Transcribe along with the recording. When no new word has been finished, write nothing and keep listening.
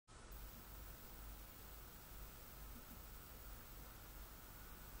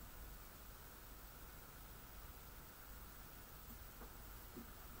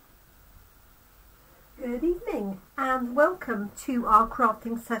and welcome to our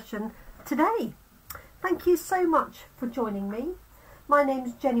crafting session today. Thank you so much for joining me. My name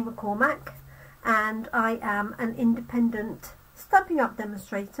is Jenny McCormack and I am an independent Stampin' Up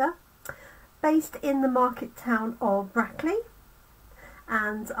demonstrator based in the market town of Brackley,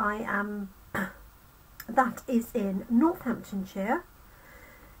 and that is in Northamptonshire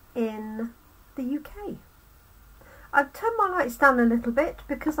in the UK. I've turned my lights down a little bit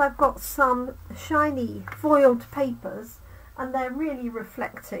because I've got some shiny foiled papers and they're really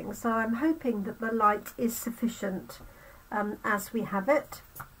reflecting, so I'm hoping that the light is sufficient as we have it.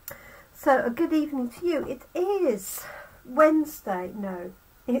 So a good evening to you. It is Wednesday, no,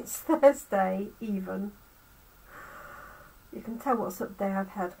 it's Thursday even. You can tell what sort of day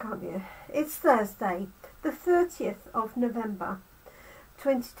I've had, can't you? It's Thursday, the 30th of November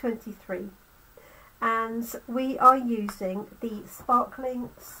 2023. And we are using the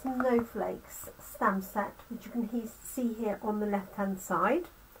Sparkling Snowflakes stamp set, which you can see here on the left hand side.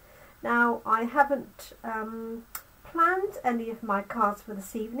 Now, I haven't planned any of my cards for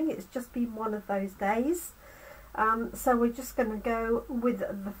this evening, it's just been one of those days, so we're just going to go with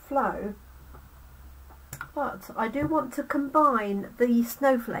the flow. But I do want to combine the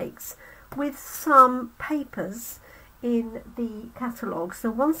snowflakes with some papers in the catalogue. So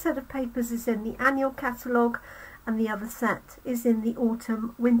one set of papers is in the annual catalogue and the other set is in the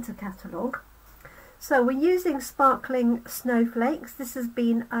autumn winter catalogue. So we're using Sparkling Snowflakes. This has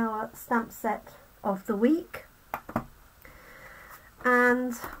been our stamp set of the week,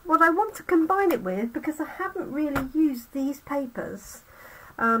 and what I want to combine it with, because I haven't really used these papers,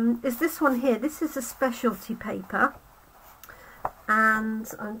 is this one here. This is a specialty paper, and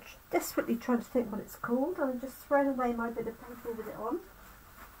I'm desperately trying to think what it's called. I've just thrown away my bit of paper with it on.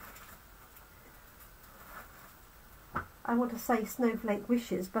 I want to say Snowflake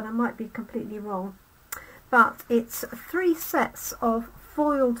Wishes, but I might be completely wrong. But it's 3 sets of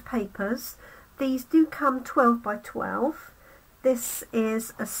foiled papers. These do come 12 by 12. This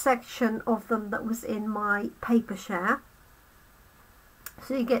is a section of them that was in my paper share.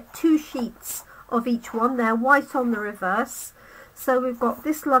 So you get 2 sheets of each one. They're white on the reverse. So we've got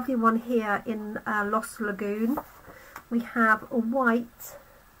this lovely one here in Lost Lagoon. We have a white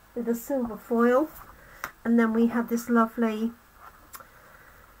with a silver foil, and then we have this lovely,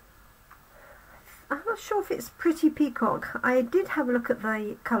 I'm not sure if it's Pretty Peacock. I did have a look at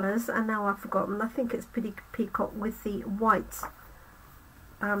the colours and now I've forgotten. I think it's Pretty Peacock with the white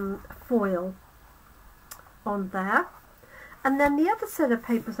foil on there. And then the other set of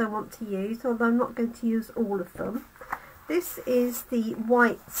papers I want to use, although I'm not going to use all of them, this is the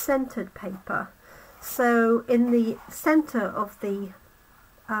white centered paper. So in the center of the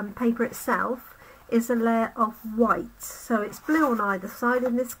paper itself is a layer of white. So it's blue on either side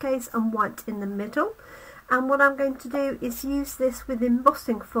in this case and white in the middle. And what I'm going to do is use this with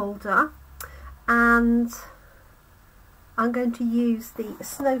embossing folder, and I'm going to use the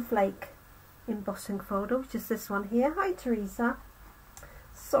Snowflake embossing folder, which is this one here. Hi Teresa,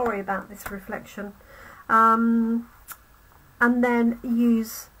 sorry about this reflection. And then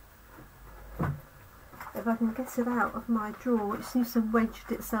use, if I can get it out of my drawer, which seems to have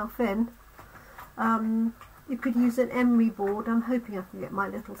wedged itself in, you could use an emery board. I'm hoping I can get my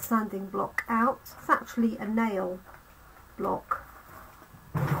little sanding block out. It's actually a nail block.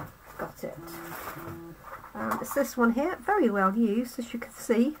 Got it. It's this one here, very well used as you can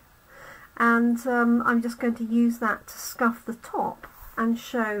see, and I'm just going to use that to scuff the top and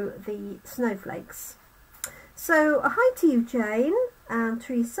show the snowflakes. So hi to you Jane and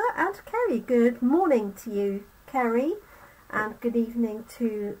Teresa and Kerry. Good morning to you Kerry, and good evening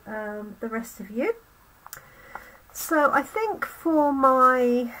to the rest of you. So I think for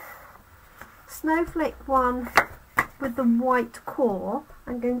my snowflake one with the white core,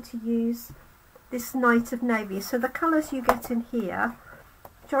 I'm going to use this Night of Navy. So the colours you get in here,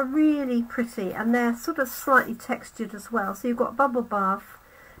 which are really pretty, and they're sort of slightly textured as well. So you've got Bubble Bath,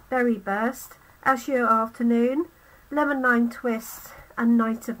 Berry Burst, Azure Afternoon, Lemon Lime Twist and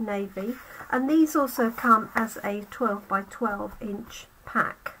Night of Navy, and these also come as a 12 by 12 inch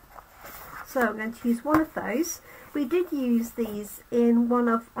pack. So I'm going to use one of those. We did use these in one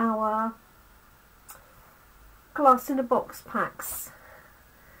of our glass in a box packs.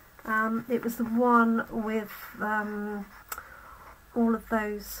 It was the one with all of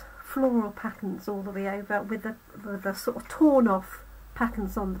those floral patterns all the way over with the sort of torn off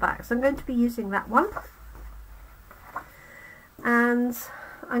patterns on the back. So I'm going to be using that one, and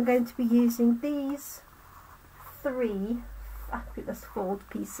I'm going to be using these 3 fabulous fold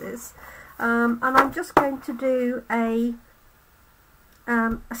pieces, and I'm just going to do a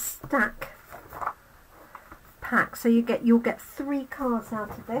stack pack, so you'll get 3 cards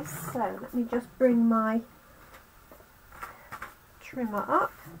out of this. So let me just bring my trimmer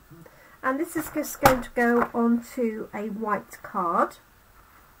up, and this is just going to go onto a white card,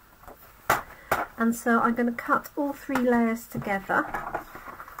 and so I'm going to cut all 3 layers together.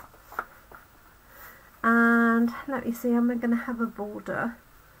 And let me see, am I going to have a border?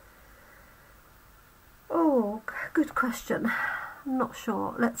 Oh, good question. I'm not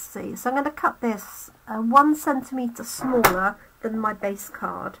sure. Let's see. So I'm going to cut this 1 centimetre smaller than my base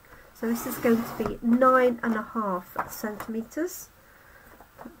card. So this is going to be 9.5 centimetres.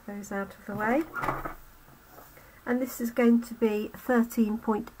 Put those out of the way. And this is going to be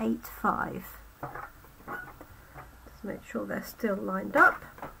 13.85. Just make sure they're still lined up.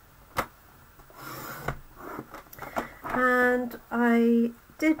 And I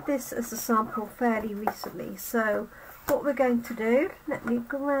did this as a sample fairly recently, so what we're going to do, let me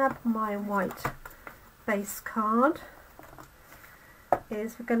grab my white base card,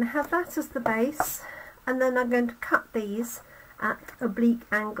 is we're going to have that as the base, and then I'm going to cut these at oblique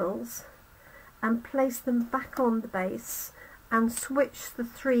angles and place them back on the base and switch the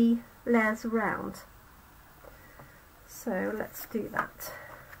 3 layers around. So let's do that.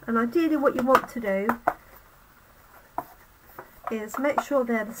 And ideally what you want to do is make sure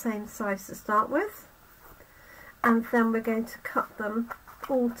they're the same size to start with, and then we're going to cut them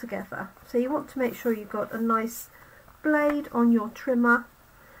all together. So you want to make sure you've got a nice blade on your trimmer,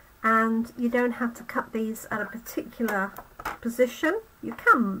 and you don't have to cut these at a particular position. You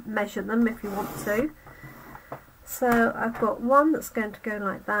can measure them if you want to. So I've got one that's going to go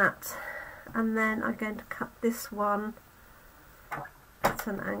like that, and then I'm going to cut this one at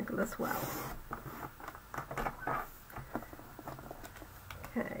an angle as well.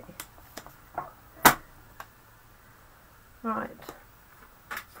 Okay, right,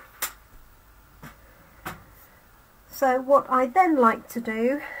 so what I then like to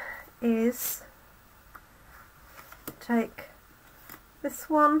do is take this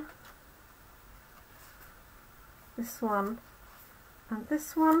one, and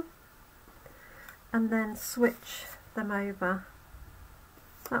this one, and then switch them over.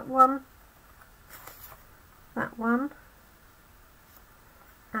 That one,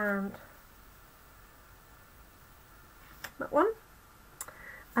 and that one,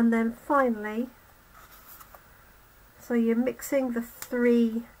 and then finally, so you're mixing the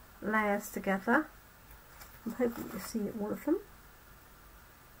 3 layers together. I'm hoping you see all of them.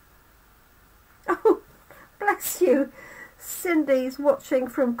 Oh, bless you, Cindy's watching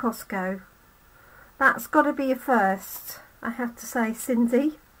from Costco. That's got to be a first, I have to say,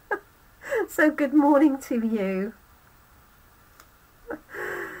 Cindy. So good morning to you.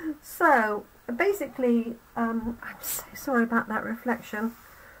 So basically, I'm so sorry about that reflection.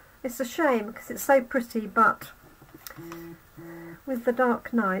 It's a shame because it's so pretty, but with the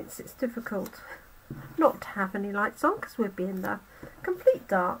dark nights it's difficult not to have any lights on because we'd be in the complete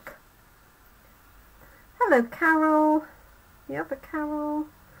dark. Hello Carol, the other Carol.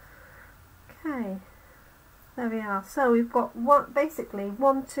 Okay, there we are. So we've got basically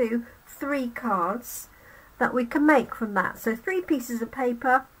 1, 2, 3 cards that we can make from that. So 3 pieces of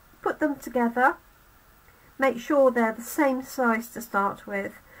paper, put them together, make sure they're the same size to start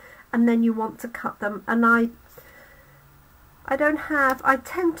with, and then you want to cut them. And I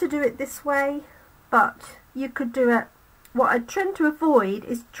tend to do it this way, but you could do it, what I tend to avoid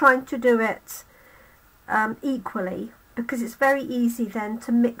is trying to do it equally, because it's very easy then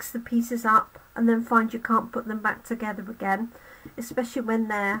to mix the pieces up and then find you can't put them back together again, especially when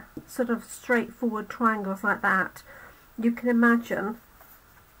they're sort of straightforward triangles like that. You can imagine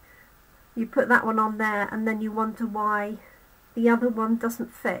you put that one on there and then you wonder why the other one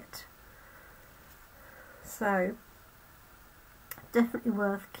doesn't fit. So definitely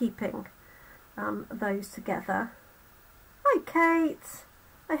worth keeping those together. Hi Kate,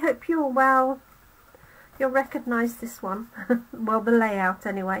 I hope you're well. You'll recognise this one. Well, the layout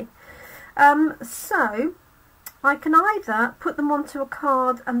anyway. So I can either put them onto a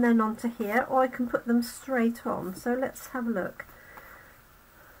card and then onto here, or I can put them straight on. So let's have a look.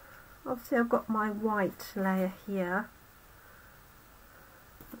 Obviously I've got my white layer here.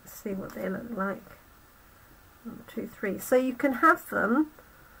 Let's see what they look like. 1, 2, 3. So you can have them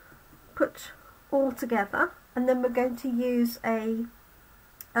put all together, and then we're going to use a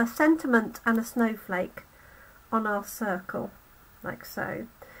sentiment and a snowflake on our circle, like so.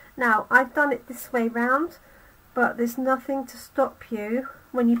 Now I've done it this way round, but there's nothing to stop you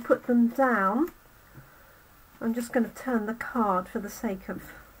when you put them down. I'm just going to turn the card for the sake of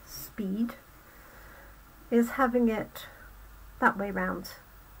speed, is having it that way round.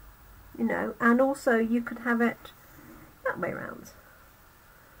 you know, and also you could have it that way around.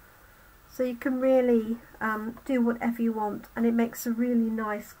 So you can really do whatever you want, and it makes a really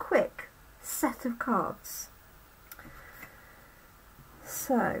nice quick set of cards.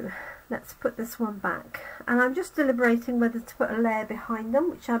 So let's put this one back, and I'm just deliberating whether to put a layer behind them,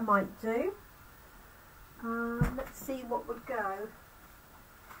 which I might do. Let's see what would go.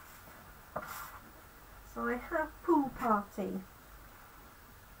 So I have pool party.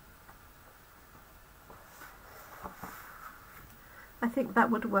 I think that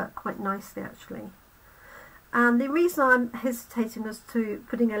would work quite nicely actually. And the reason I'm hesitating as to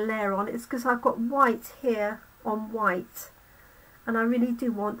putting a layer on is because I've got white here on white, and I really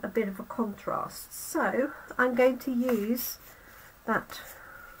do want a bit of a contrast. So I'm going to use that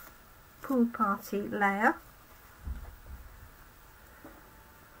pool party layer.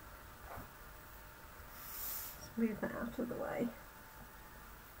 Let's move that out of the way.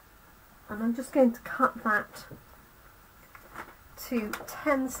 And I'm just going to cut that to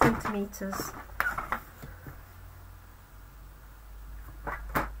 10 centimetres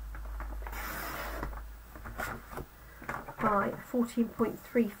by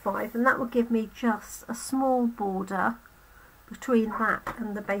 14.35, and that will give me just a small border between that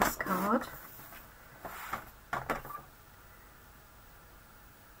and the base card.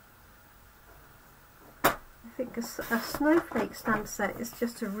 I think a snowflake stamp set is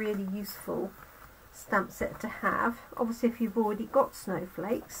just a really useful stamp set to have. Obviously if you've already got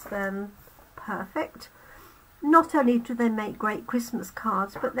snowflakes, then perfect. Not only do they make great Christmas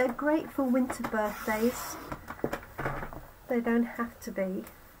cards, but they're great for winter birthdays. They don't have to be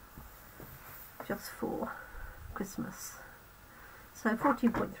just for Christmas. So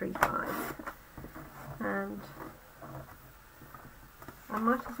 14.35, and I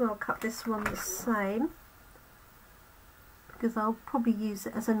might as well cut this one the same, because I'll probably use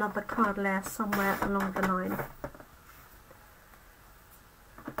it as another card layer somewhere along the line.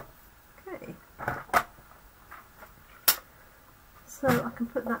 Okay, so I can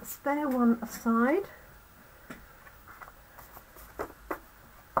put that spare one aside.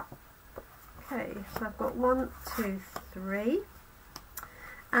 Okay, so I've got 1, 2, 3,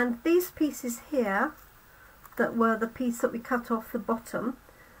 and these pieces here that were the piece that we cut off the bottom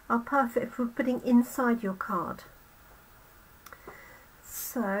are perfect for putting inside your card.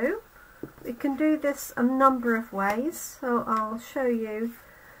 So we can do this a number of ways, so I'll show you.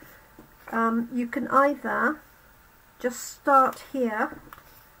 You can either just start here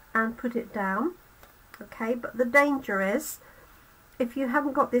and put it down, okay, but the danger is if you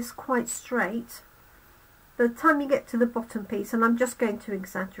haven't got this quite straight, by the time you get to the bottom piece, and I'm just going to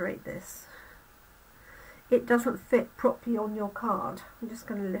exaggerate this, it doesn't fit properly on your card. I'm just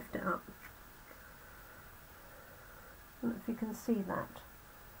going to lift it up. I don't know if you can see that.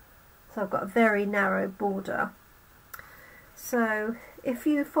 So I've got a very narrow border. So if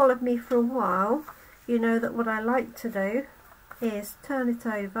you followed me for a while, you know that what I like to do is turn it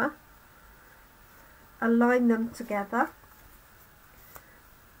over, align them together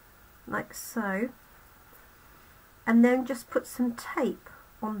like so, and then just put some tape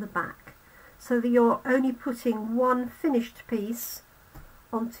on the back so that you're only putting one finished piece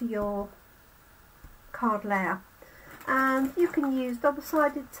onto your card layer. And you can use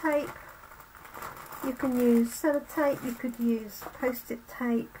double-sided tape, you can use sellotape, you could use post-it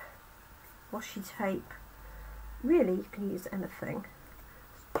tape, washi tape, really you can use anything.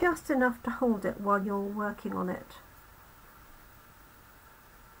 It's just enough to hold it while you're working on it.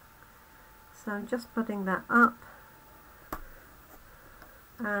 So I'm just putting that up,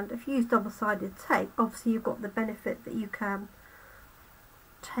 and if you use double-sided tape, obviously you've got the benefit that you can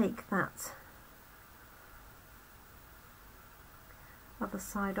take that other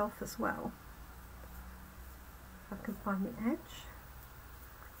side off as well. If I can find the edge.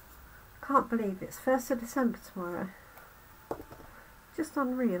 Can't believe it's 1st of December tomorrow. Just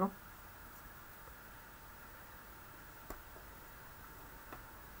unreal.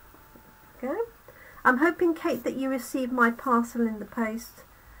 Go. I'm hoping, Kate, that you received my parcel in the post.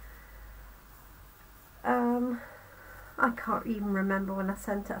 I can't even remember when I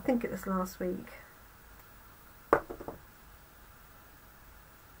sent it. I think it was last week.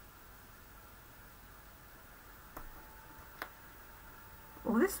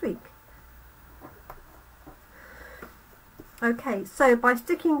 Or this week. Okay, so by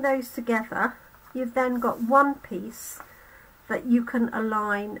sticking those together, you've then got one piece that you can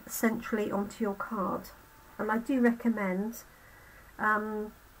align centrally onto your card, and I do recommend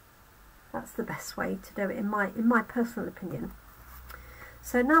that's the best way to do it in my personal opinion.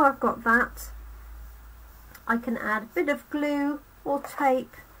 So now I've got that, I can add a bit of glue or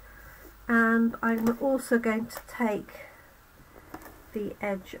tape and I'm also going to take the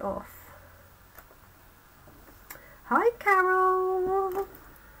edge off. Hi Carol!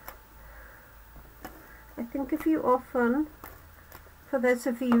 I think of you often. For those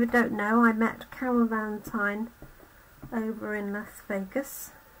of you who don't know, I met Carol Valentine over in Las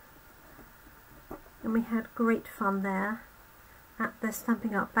Vegas, and we had great fun there at the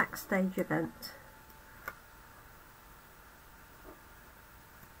Stampin' Up backstage event.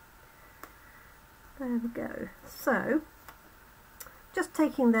 There we go. So, just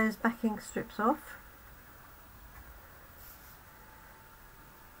taking those backing strips off.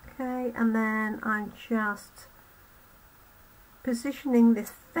 Okay, and then I'm just positioning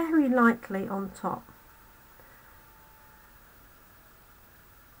this very lightly on top.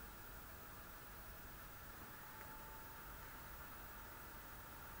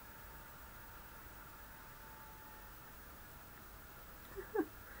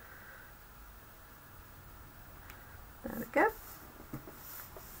 There we go.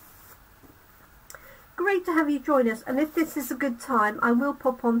 Great to have you join us, and if this is a good time, I will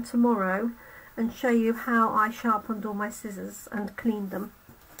pop on tomorrow and show you how I sharpened all my scissors and cleaned them.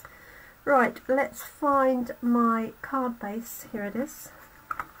 Right, let's find my card base. Here it is.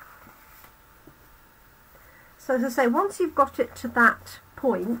 So as I say, once you've got it to that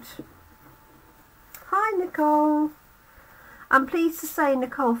point... Hi Nicole! I'm pleased to say,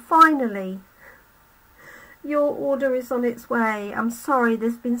 Nicole, finally your order is on its way. I'm sorry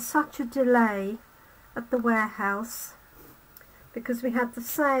there's been such a delay at the warehouse because we had the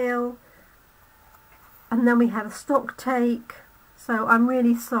sale and then we had a stock take, so I'm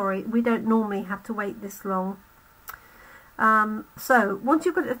really sorry. We don't normally have to wait this long. So once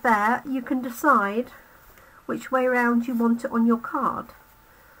you've got it there, you can decide which way round you want it on your card.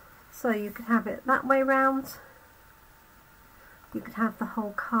 So you could have it that way round, you could have the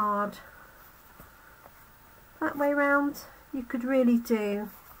whole card that way round. You could really do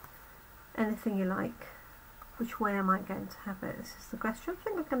anything you like. Which way am I going to have it? This is the question. I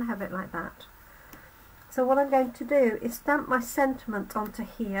think I'm going to have it like that. So what I'm going to do is stamp my sentiment onto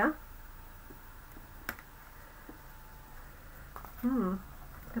here. I'm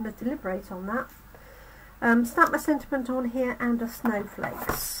going to deliberate on that. Stamp my sentiment on here and a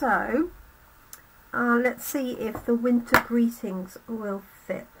snowflake. So let's see if the winter greetings will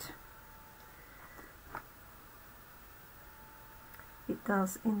fit. It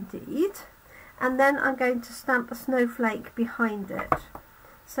does indeed. And then I'm going to stamp a snowflake behind it.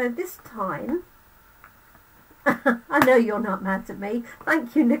 So this time, I know you're not mad at me,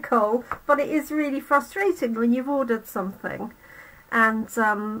 thank you Nicole, but it is really frustrating when you've ordered something and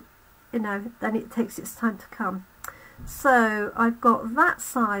you know, then it takes its time to come. So I've got that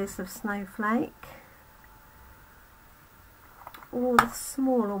size of snowflake, or the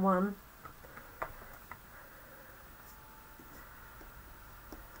smaller one.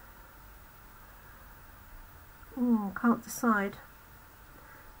 Can't decide.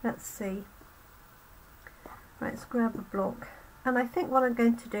 Let's see. Right, let's grab a block. And I think what I'm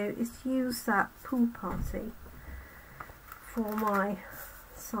going to do is use that pool party for my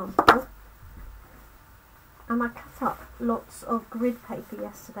sample. And I cut up lots of grid paper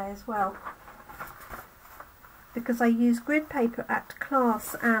yesterday as well, because I use grid paper at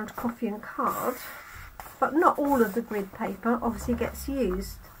class and coffee and card, but not all of the grid paper obviously gets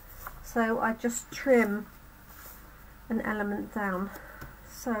used, so I just trim an element down.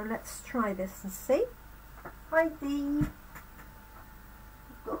 So let's try this and see. Hi Dee.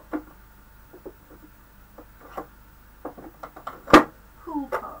 Pool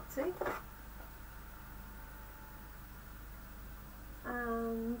party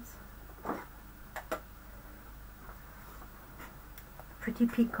and pretty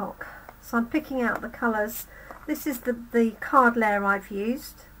peacock. So I'm picking out the colours. This is the card layer I've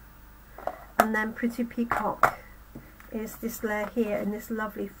used, and then pretty peacock is this layer here in this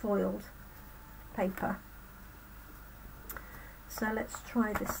lovely foiled paper. So let's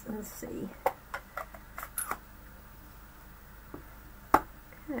try this and see.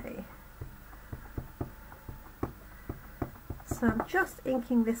 Okay. So I'm just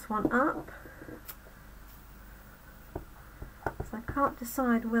inking this one up. So I can't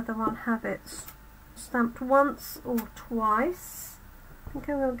decide whether I'll have it stamped once or twice. I think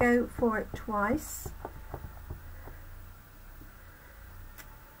I'm going to go for it twice.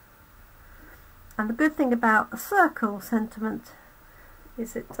 And the good thing about a circle sentiment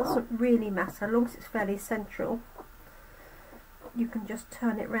is it doesn't really matter, as long as it's fairly central. You can just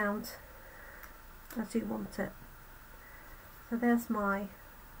turn it round as you want it. So there's my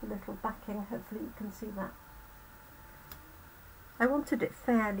little backing, hopefully you can see that. I wanted it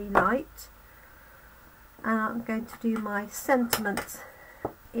fairly light, and I'm going to do my sentiment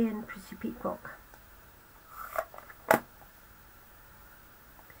in Pretty Peacock.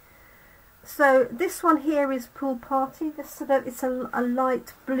 So this one here is Pool Party. This sort of, it's a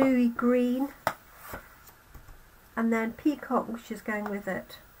light bluey green, and then Peacock, which is going with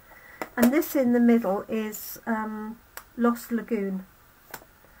it, and this in the middle is Lost Lagoon.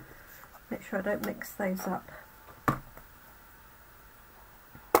 Make sure I don't mix those up.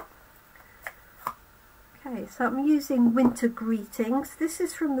 Okay, so I'm using Winter Greetings. This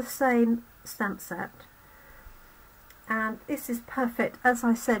is from the same stamp set, and this is perfect, as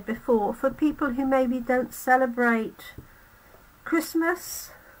I said before, for people who maybe don't celebrate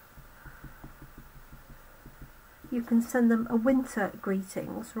Christmas. You can send them a winter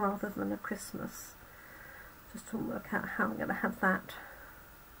greetings rather than a Christmas. Just to work out how I'm going to have that.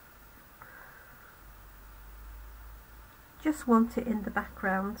 Just want it in the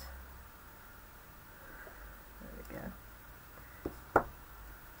background. There we go.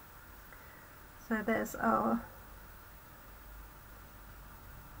 So there's our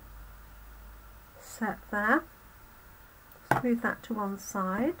set there. Let's move that to one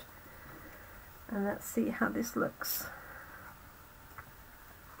side, and let's see how this looks.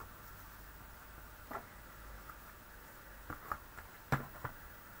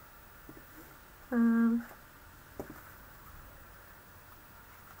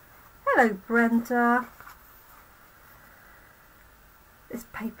 Hello Brenda. This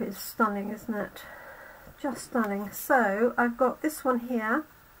paper is stunning, isn't it? Just stunning. So I've got this one here.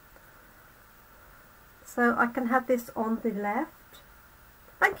 So I can have this on the left.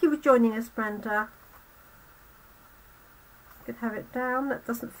 Thank you for joining us, Brenda. Could have it down. That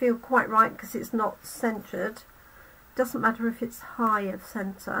doesn't feel quite right because it's not centred. Doesn't matter if it's high of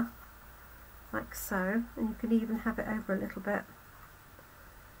centre, like so. And you can even have it over a little bit.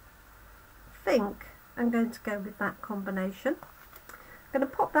 I think I'm going to go with that combination. I'm going to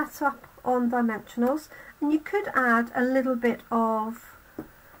pop that up on dimensionals, and you could add a little bit of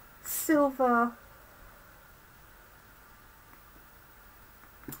silver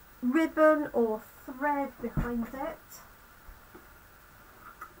ribbon or thread behind it.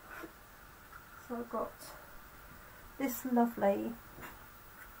 So I've got this lovely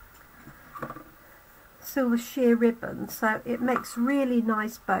silver sheer ribbon, so it makes really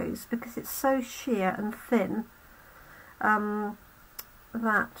nice bows because it's so sheer and thin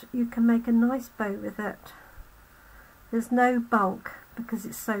that you can make a nice bow with it. There's no bulk because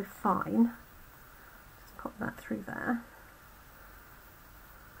it's so fine. Just pop that through there.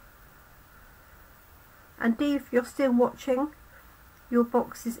 And Dee, if you're still watching, your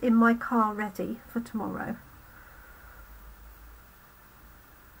box is in my car ready for tomorrow.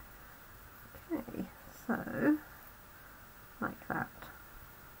 Okay, so like that.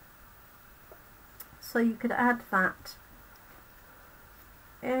 So you could add that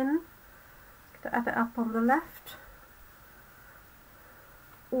in, you could add it up on the left,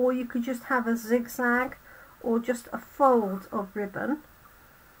 or you could just have a zigzag or just a fold of ribbon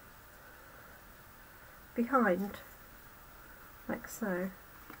behind, like so.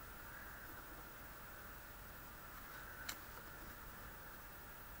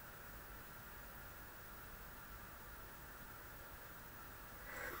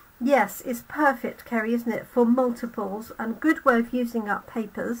 Yes, it's perfect, Kerry, isn't it, for multiples, and good way of using up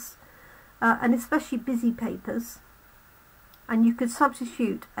papers, and especially busy papers. And you could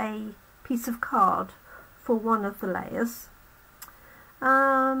substitute a piece of card for one of the layers.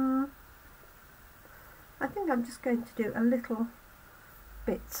 I think I'm just going to do a little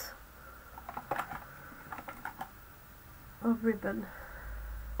bit of ribbon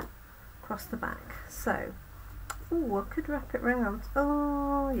across the back. So, oh, I could wrap it round.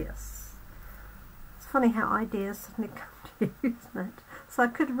 Oh yes, it's funny how ideas suddenly come to you, isn't it? So I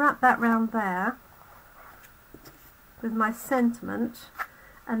could wrap that round there with my sentiment,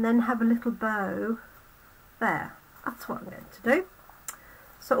 and then have a little bow there. That's what I'm going to do.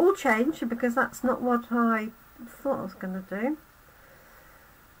 So all changed because that's not what I thought I was going to do.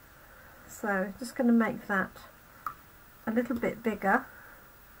 So just going to make that a little bit bigger.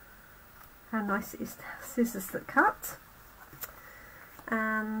 How nice it is to have scissors that cut.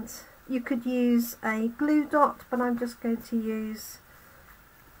 And you could use a glue dot, but I'm just going to use,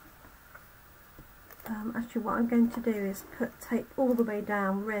 actually what I'm going to do is put tape all the way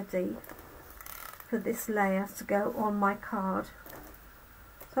down ready for this layer to go on my card.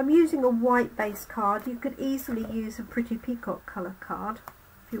 So I'm using a white base card. You could easily use a Pretty Peacock colour card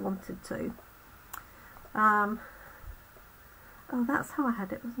if you wanted to. Oh, that's how I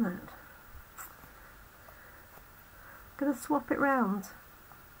had it, wasn't it? going to swap it round.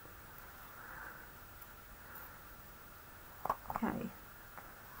 Okay,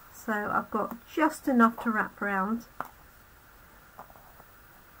 so I've got just enough to wrap around.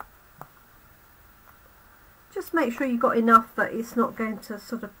 Just make sure you've got enough that it's not going to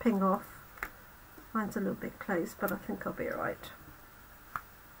sort of ping off. Mine's a little bit close, but I think I'll be alright.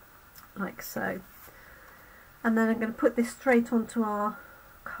 Like so. And then I'm going to put this straight onto our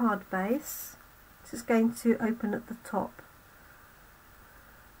card base. This is going to open at the top.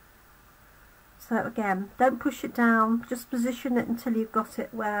 So again, don't push it down, just position it until you've got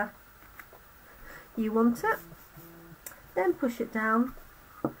it where you want it. Then push it down.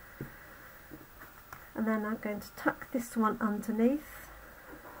 And then I'm going to tuck this one underneath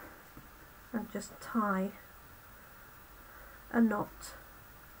and just tie a knot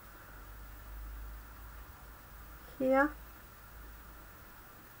here.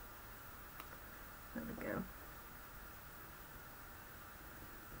 There we go.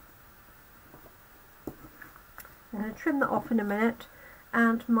 I'm going to trim that off in a minute,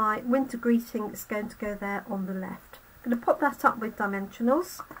 and my winter greeting is going to go there on the left. I'm going to pop that up with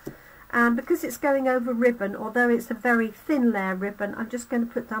dimensionals, and because it's going over ribbon, although it's a very thin layer ribbon, I'm just going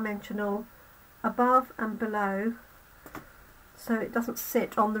to put dimensional above and below so it doesn't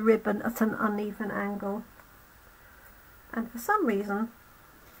sit on the ribbon at an uneven angle. And for some reason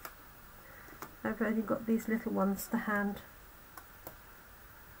I've only got these little ones to hand.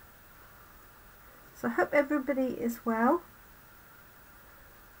 So I hope everybody is well.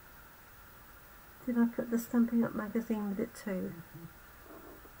 Did I put the Stampin' Up magazine with it too?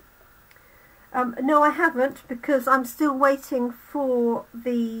 No, I haven't, because I'm still waiting for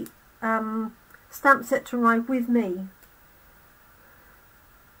the stamp set to arrive with me.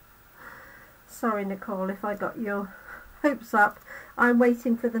 Sorry, Nicole, if I got your hopes up. I'm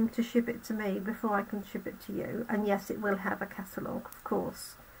waiting for them to ship it to me before I can ship it to you. And yes, it will have a catalogue, of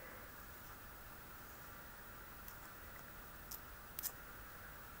course.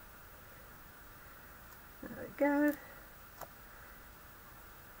 There we go.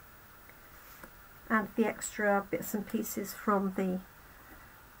 And the extra bits and pieces from the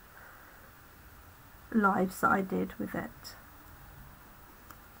lives that I did with it.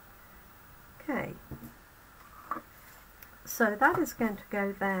 Okay, so that is going to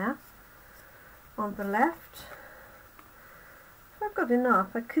go there on the left. If I've got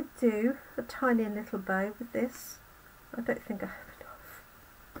enough, I could do a tiny little bow with this. I don't think I have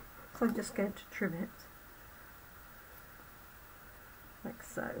enough, so I'm just going to trim it like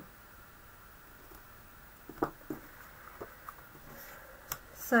so.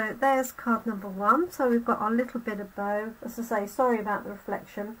 So there's card number 1. So we've got our little bit of bow. As I say, sorry about the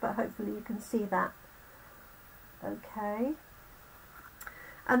reflection, but hopefully you can see that. Okay.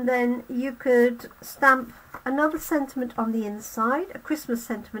 And then you could stamp another sentiment on the inside, a Christmas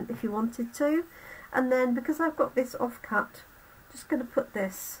sentiment if you wanted to. And then because I've got this offcut, I'm just going to put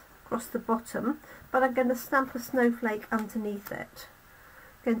this across the bottom, but I'm going to stamp a snowflake underneath it.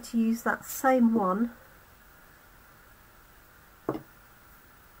 I'm going to use that same one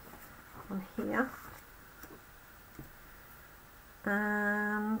on here,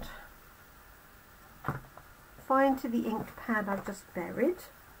 and find to the ink pad I've just buried.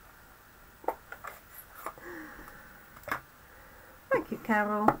 Thank you,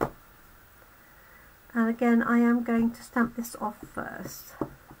 Carol. And again, I am going to stamp this off first.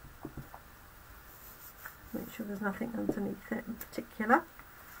 Make sure there's nothing underneath it in particular.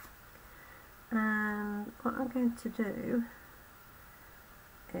 And what I'm going to do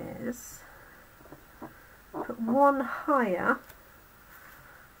is put one higher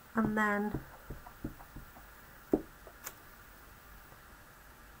and then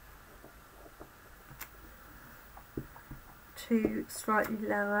two slightly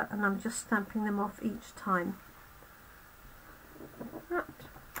lower, and I'm just stamping them off each time like that.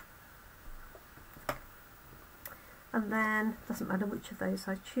 And then doesn't matter which of those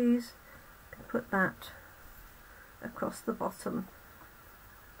I choose, I can put that across the bottom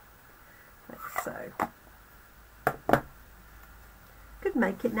like so. Could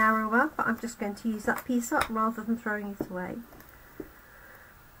make it narrower, but I'm just going to use that piece up rather than throwing it away.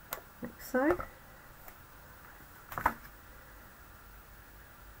 Like so.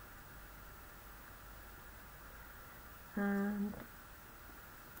 And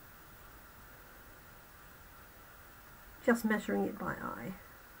just measuring it by eye.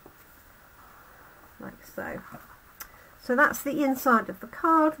 Like so. So that's the inside of the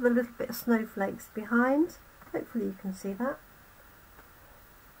card with a little bit of snowflakes behind. Hopefully you can see that.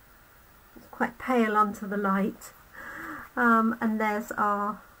 It's quite pale under the light. And there's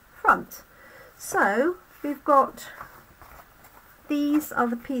our front. So we've got these are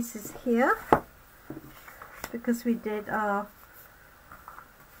the pieces here, because we did our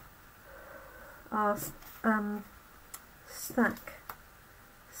stack,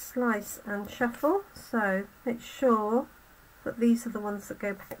 slice and shuffle, so make sure that these are the ones that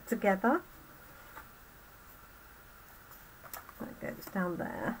go back together. That goes down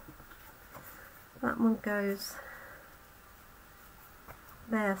there, that one goes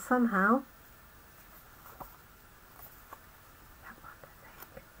there somehow. That one, I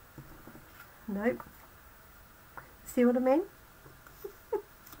think. Nope. See what I mean?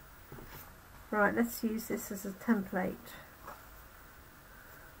 Right, let's use this as a template.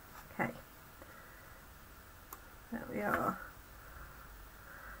 Okay. There we are.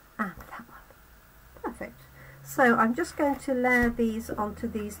 And that one. Perfect. So I'm just going to layer these onto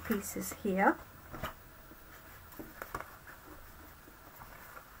these pieces here.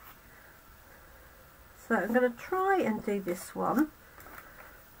 So I'm going to try and do this one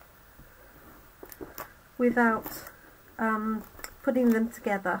without putting them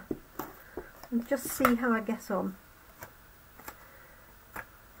together and just see how I get on.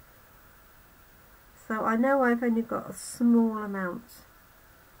 So I know I've only got a small amount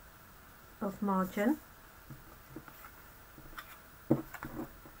of margin. But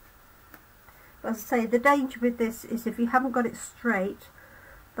as I say, the danger with this is if you haven't got it straight,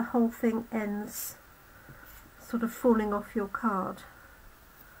 the whole thing ends sort of falling off your card.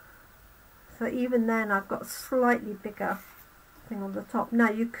 So even then I've got a slightly bigger thing on the top. Now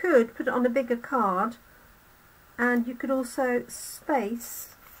you could put it on a bigger card, and you could also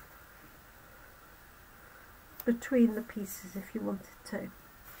space between the pieces if you wanted to.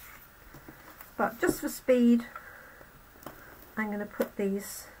 But just for speed, I'm going to put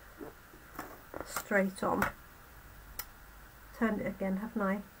these straight on. Turned it again, haven't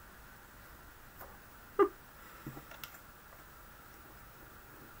I?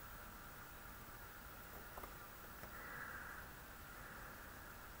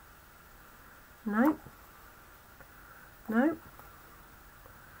 No. No.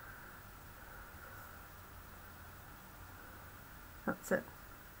 That's it.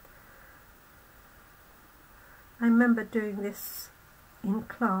 I remember doing this in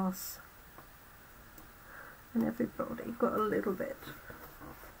class and everybody got a little bit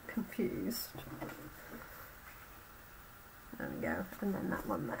confused. There we go, and then that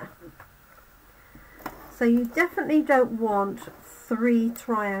one there. So you definitely don't want 3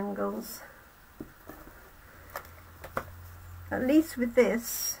 triangles. At least with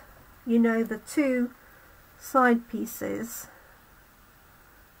this, you know the 2 side pieces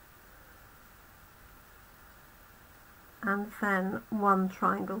and then 1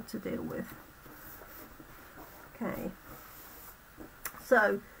 triangle to deal with. Okay,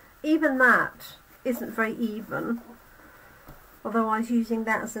 so even that isn't very even, although I was using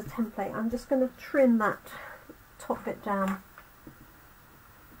that as a template. I'm just going to trim that top bit down.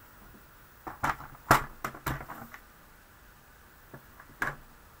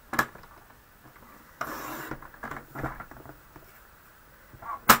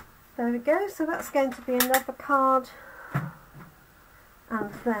 There we go, so that's going to be another card,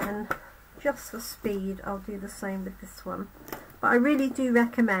 and then just for speed I'll do the same with this one. But I really do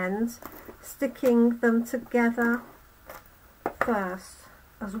recommend sticking them together first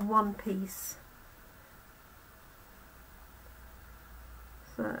as one piece.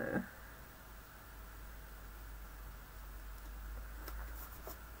 So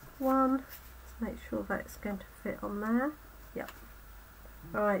one, let's make sure that it's going to fit on there. Yep.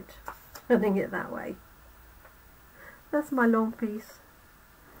 Right, turning it that way. That's my long piece.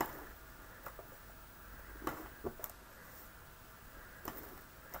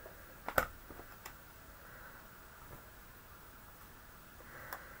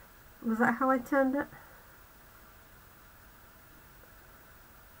 Was that how I turned it?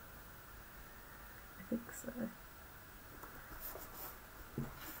 I think so.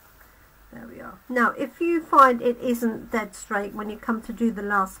 There we are. Now if you find it isn't dead straight when you come to do the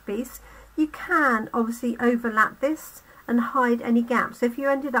last piece, you can obviously overlap this and hide any gaps. So if you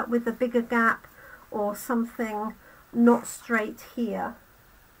ended up with a bigger gap or something not straight here,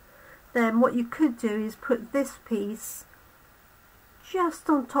 then what you could do is put this piece just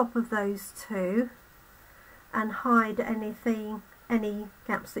on top of those 2 and hide anything, any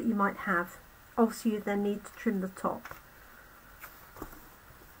gaps that you might have. Obviously you then need to trim the top.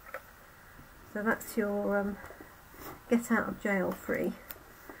 So that's your get out of jail free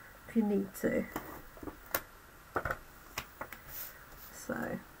if you need to.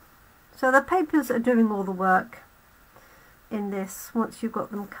 So the papers are doing all the work in this once you've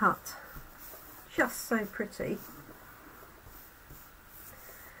got them cut. Just so pretty.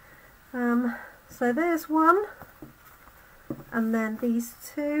 So there's one, and then these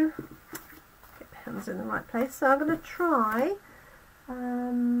two. Get my hands in the right place. So I'm going to try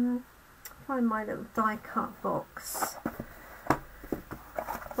find my little die cut box.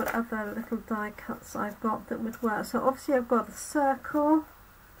 What other little die cuts I've got that would work? So obviously I've got a circle.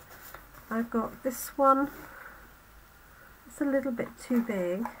 I've got this one. It's a little bit too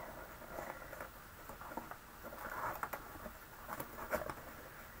big.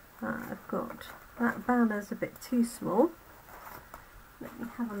 I've got that banner's a bit too small. Let me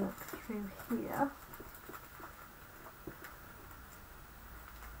have a look through here.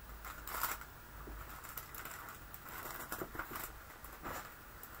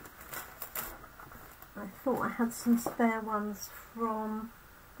 I thought I had some spare ones from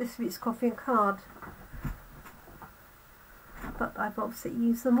this week's Coffee and Card, but I've obviously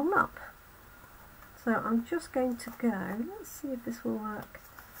used them all up. So I'm just going to go, let's see if this will work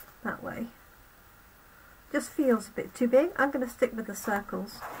that way. Just feels a bit too big. I'm going to stick with the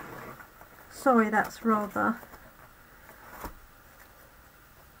circles. Sorry, that's rather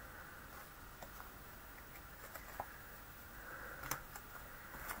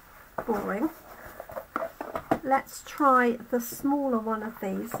boring. Let's try the smaller one of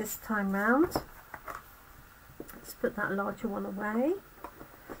these this time round. Let's put that larger one away.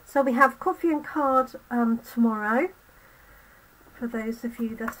 So we have Coffee and Card tomorrow, for those of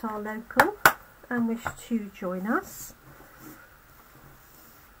you that are local and wish to join us.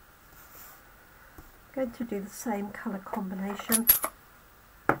 I'm going to do the same colour combination.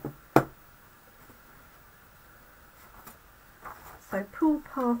 So Pool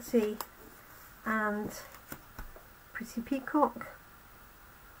Party and Pretty Peacock.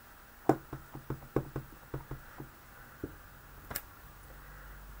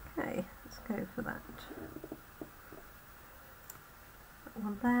 Okay, let's go for that. That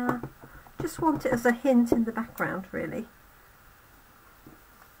one there. Just want it as a hint in the background, really.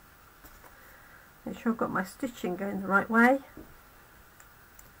 Make sure I've got my stitching going the right way.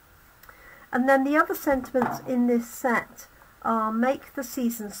 And then the other sentiments in this set are Make the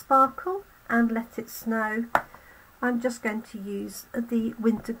Season Sparkle and Let It Snow. I'm just going to use the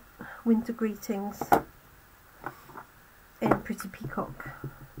winter greetings in Pretty Peacock,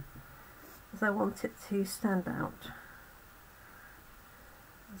 as I want it to stand out.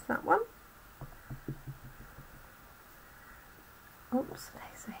 There's that one. Oops,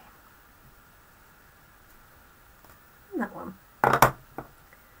 daisy. And that one.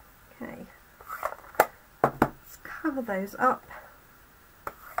 Okay. Let's cover those up.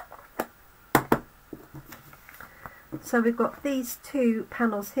 So we've got these two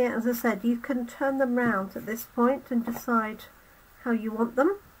panels here. As I said, you can turn them round at this point and decide how you want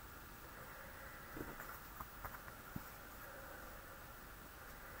them.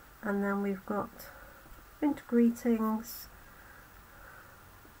 And then we've got Winter Greetings.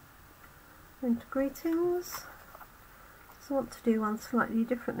 Winter Greetings. So I want to do one slightly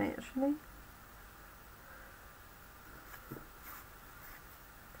differently, actually.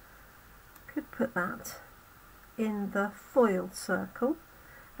 Could put that in the foiled circle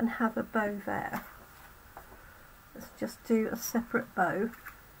and have a bow there. Let's just do a separate bow,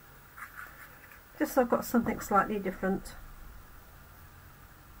 just so I've got something slightly different.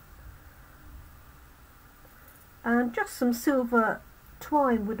 And just some silver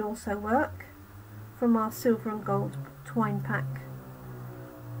twine would also work from our silver and gold twine pack.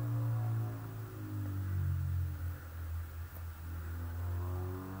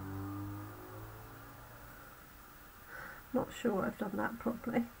 Not sure I've done that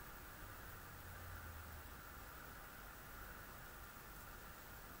properly.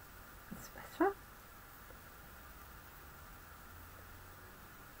 That's better.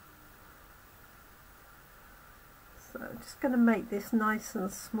 So I'm just going to make this nice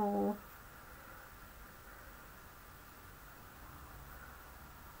and small.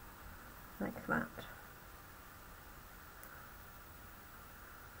 Like that.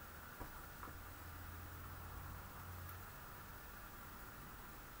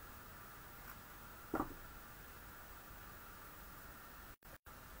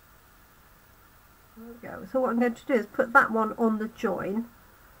 There we go. So what I'm going to do is put that one on the join,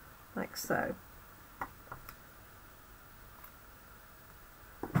 like so.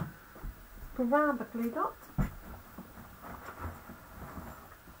 Grab a glue dot.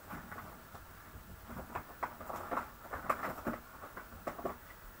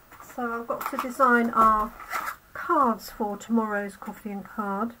 So I've got to design our cards for tomorrow's Coffee and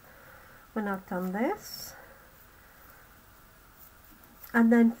Card when I've done this,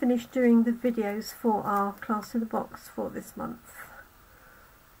 and then finish doing the videos for our Class in the Box for this month.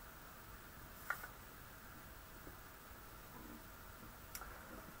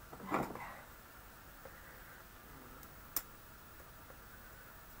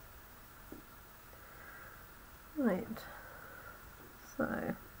 right.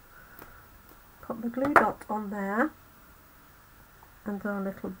 So put the glue dot on there and our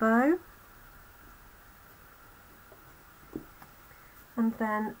little bow, and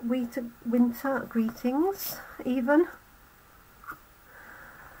then winter greetings even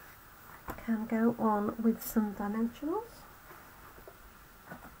can go on with some dimensionals.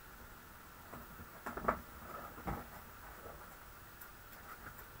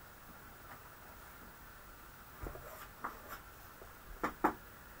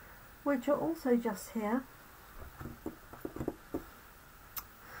 Which are also just here,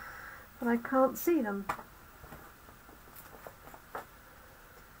 but I can't see them.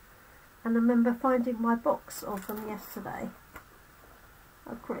 And I remember finding my box of them yesterday.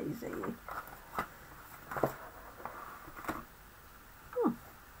 How crazy.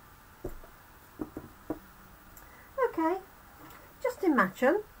 Okay, just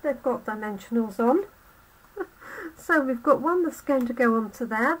imagine they've got dimensionals on. So we've got one that's going to go onto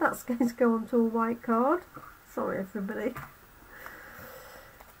there, that's going to go onto a white card. Sorry everybody.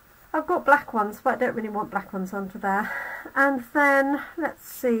 I've got black ones, but I don't really want black ones under there. And then, let's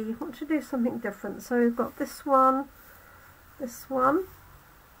see, I want to do something different. So we've got this one, that's going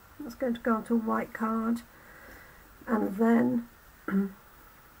to go onto a white card. And then,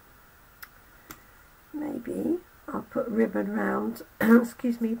 maybe I'll put ribbon round,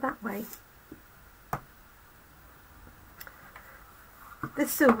 excuse me, that way.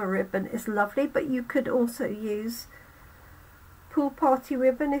 This silver ribbon is lovely, but you could also use pool party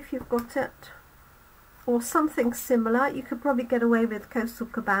ribbon if you've got it, or something similar. You could probably get away with Coastal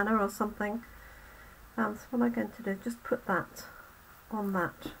Cabana or something. So what I'm going to do, just put that on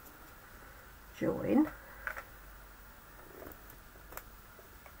that join.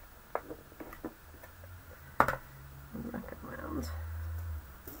 And wrap it round.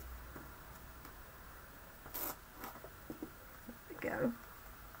 Go.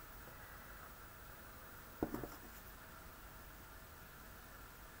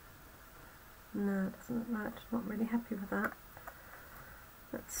 No, it doesn't look right. Not really happy with that.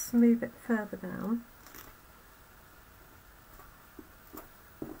 Let's smooth it further down.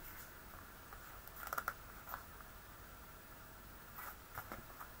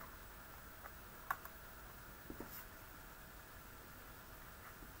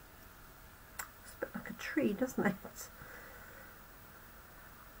 It's a bit like a tree, doesn't it?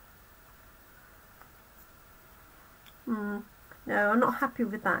 No, I'm not happy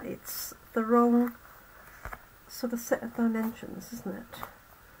with that. It's the wrong sort of set of dimensions, isn't it?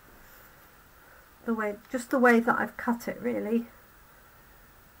 Just the way that I've cut it, really. I'm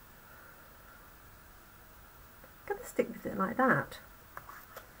going to stick with it like that.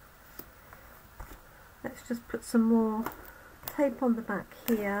 Let's just put some more tape on the back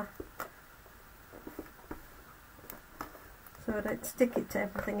here, so I don't stick it to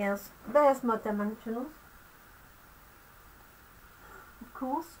everything else. There's my dimensionals.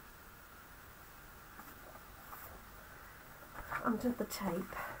 Course, under the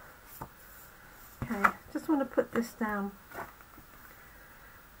tape. Okay, just want to put this down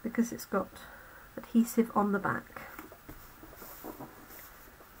because it's got adhesive on the back.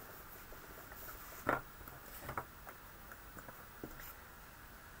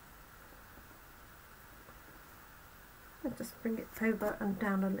 I'll just bring it over and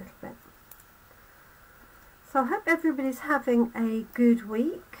down a little bit. So I hope everybody's having a good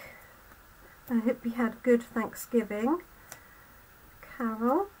week. I hope you had a good Thanksgiving.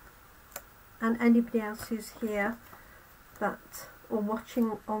 Carol and anybody else who's here that, or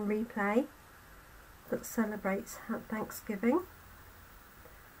watching on replay, that celebrates Thanksgiving.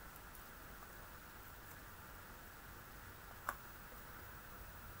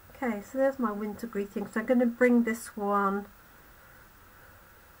 Okay, so there's my winter greetings. So I'm going to bring this one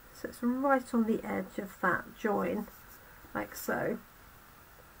so it's right on the edge of that join, like so.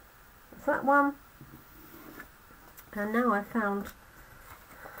 That's that one. And now I found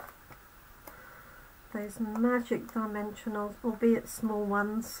those magic dimensionals, albeit small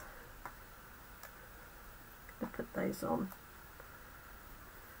ones. I'm going to put those on.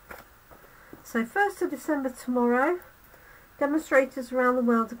 So 1st of December tomorrow, demonstrators around the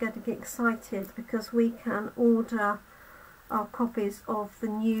world are getting excited because we can order our copies of the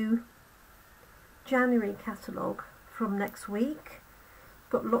new January catalogue from next week.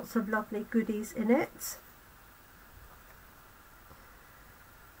 Got lots of lovely goodies in it.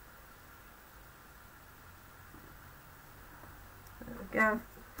 There we go.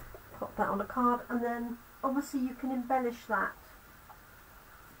 Pop that on a card, and then obviously you can embellish that.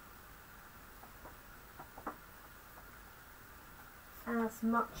 as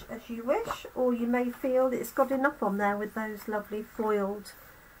much as you wish, or you may feel it's got enough on there with those lovely foiled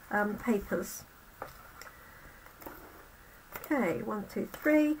papers. Okay, 1, 2,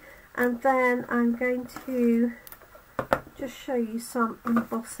 3, and then I'm going to just show you some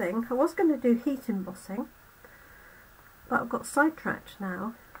embossing. I was going to do heat embossing, but I've got sidetracked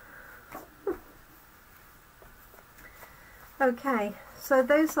now. Okay, so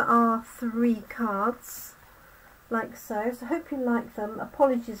those are our 3 cards, like so. So I hope you like them.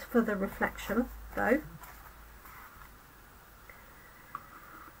 Apologies for the reflection, though.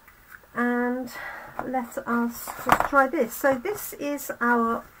 And let us just try this. So this is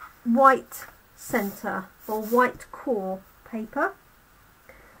our white centre or white core paper.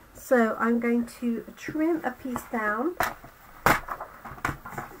 So I'm going to trim a piece down.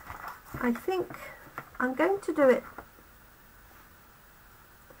 I think I'm going to do it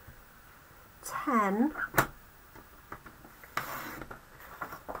 10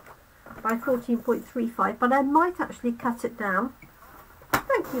 by 14.35, but I might actually cut it down.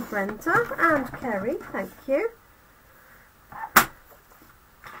 Thank you, Brenda and Kerry, thank you.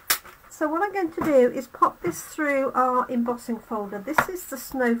 So what I'm going to do is pop this through our embossing folder. This is the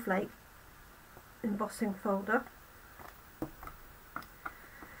Snowflake embossing folder,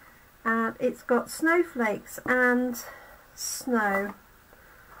 and it's got snowflakes and snow.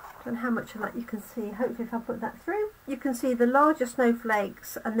 I don't know how much of that you can see. Hopefully if I put that through, you can see the larger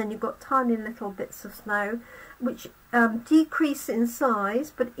snowflakes, and then you've got tiny little bits of snow which decrease in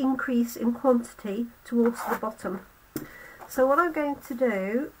size but increase in quantity towards the bottom. So what I'm going to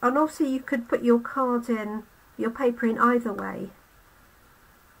do, and obviously you could put your card in, your paper in either way.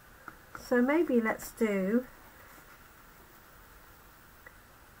 So maybe let's do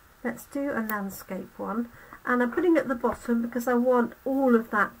a landscape one. And I'm putting it at the bottom because I want all of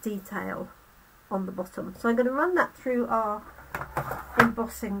that detail on the bottom. So I'm going to run that through our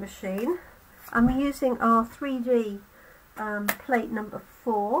embossing machine. I'm using our 3D plate number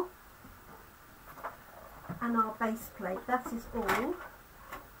 4 and our base plate. That is all.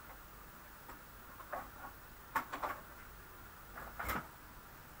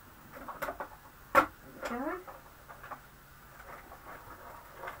 Okay.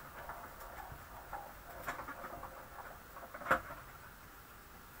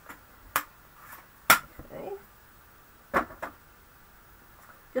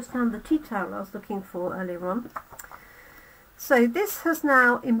 Just found the tea towel I was looking for earlier on. So this has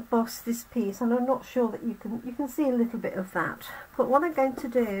now embossed this piece, and I'm not sure that you can see a little bit of that. But what I'm going to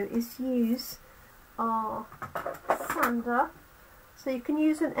do is use our sander. So you can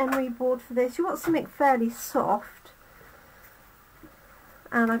use an emery board for this. You want something fairly soft.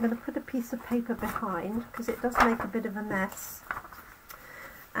 And I'm going to put a piece of paper behind because it does make a bit of a mess.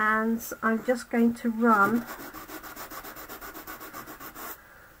 And I'm just going to run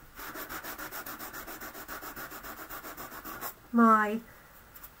my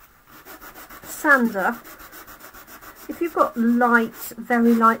sander. If you've got light,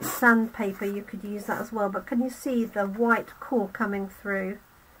 very light sandpaper, you could use that as well, but can you see the white core coming through?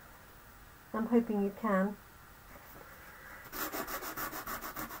 I'm hoping you can.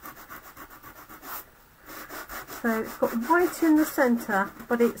 So it's got white in the centre,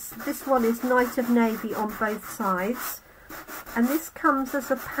 but this one is Night of Navy on both sides, and this comes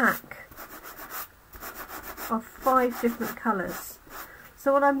as a pack of 5 different colours.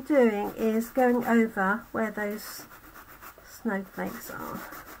 So what I'm doing is going over where those snowflakes are.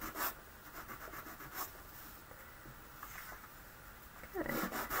 Okay.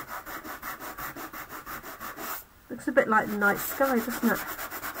 Looks a bit like the night sky, doesn't it?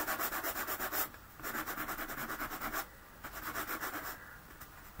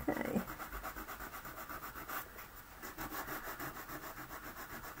 Okay.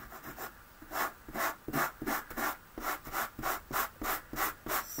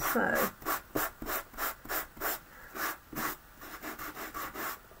 So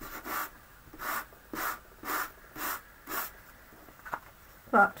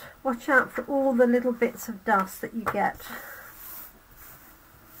but watch out for all the little bits of dust that you get.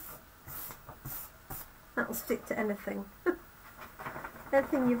 That'll stick to anything.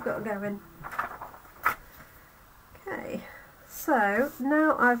 Anything you've got going. Okay, so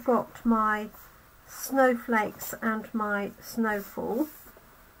now I've got my snowflakes and my snowfall.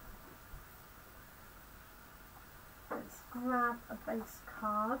 Let's grab a base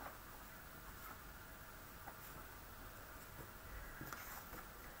card.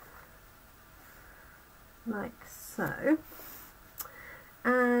 Like so.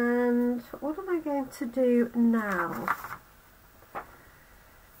 And what am I going to do now?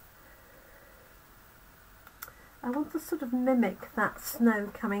 I want to sort of mimic that snow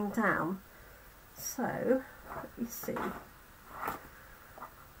coming down. So, let me see.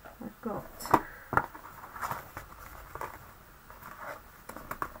 I've got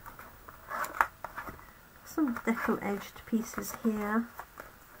some deckel edged pieces here.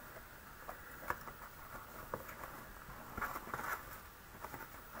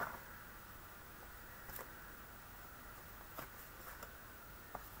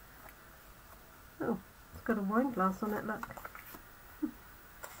 Oh, it's got a wine glass on it, look.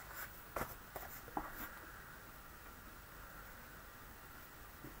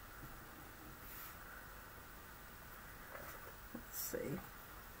 Let's see.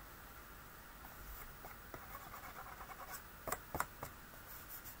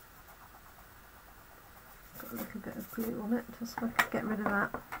 Got a little bit of glue on it, just so I can get rid of that.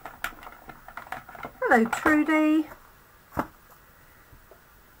 Hello, Trudy.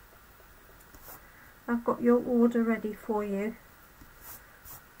 I've got your order ready for you.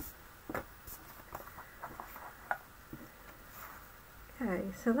 Okay,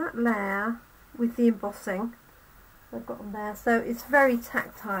 so that layer with the embossing I've got on there, so it's very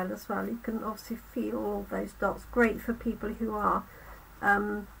tactile as well. You can obviously feel all those dots. Great for people who are,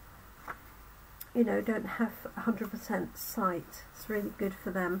 you know, don't have 100% sight. It's really good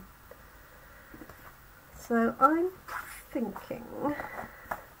for them. So I'm thinking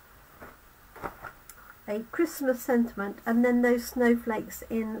a Christmas sentiment and then those snowflakes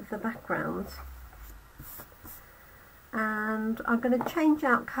in the background. And I'm going to change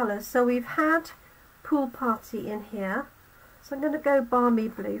out colours. So we've had pool party in here, so I'm going to go balmy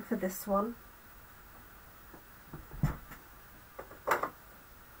blue for this one.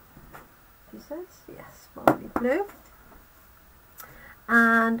 She says yes, balmy blue.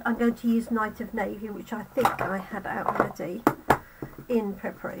 And I'm going to use Night of Navy, which I think I had out already in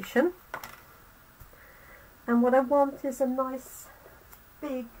preparation. And what I want is a nice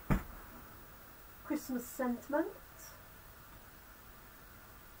big Christmas sentiment.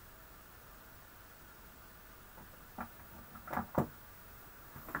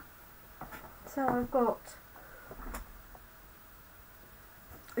 So I've got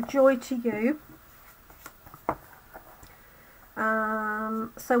a joy to you.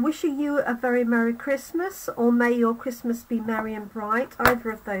 So wishing you a very Merry Christmas, or may your Christmas be merry and bright.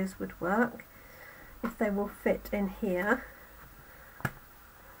 Either of those would work if they will fit in here.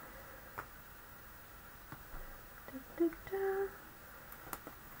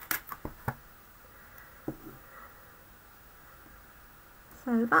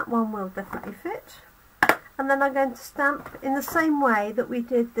 So that one will definitely fit. And then I'm going to stamp in the same way that we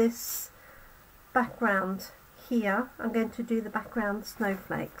did this background here. I'm going to do the background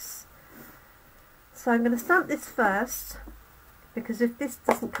snowflakes. So I'm going to stamp this first, because if this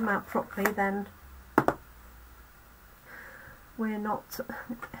doesn't come out properly, then we're not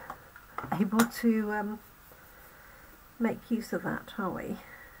able to make use of that, are we?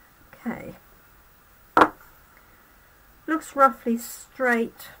 Okay. Looks roughly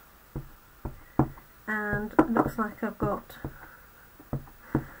straight, and looks like I've got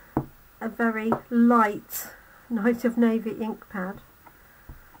a very light Night of Navy ink pad.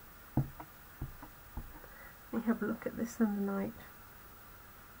 Let me have a look at this in the night.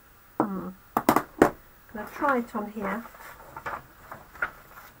 I'm going to try it on here.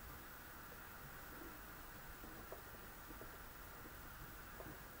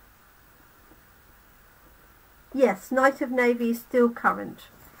 Yes, Night of Navy is still current.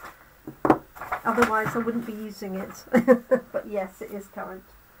 Otherwise I wouldn't be using it. But yes, it is current.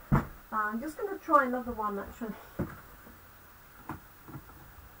 I'm just going to try another one actually.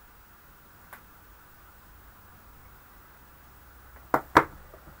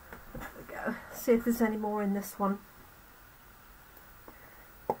 There we go. See if there's any more in this one.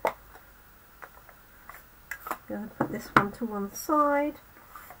 I'm going to put this one to one side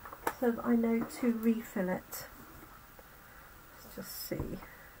so that I know to refill it. Let's just see.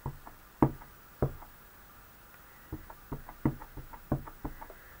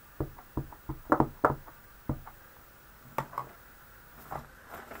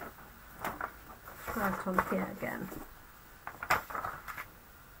 Try it on here again.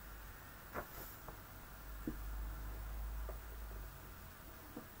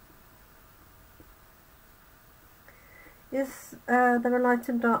 Is there a light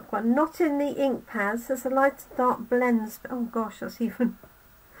and dark one? Not in the ink pads. There's a light and dark blends. Oh gosh, that's even...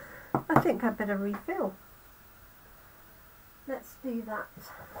 I think I'd better refill. Let's do that.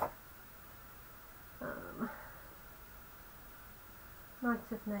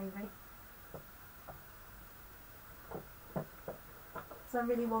 Night of Navy. So I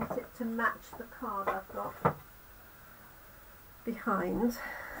really want it to match the card I've got. behind.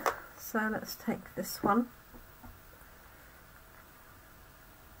 So let's take this one.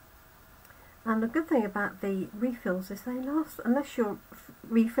 And the good thing about the refills is they last, unless you're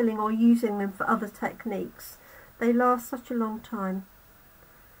refilling or using them for other techniques, they last such a long time.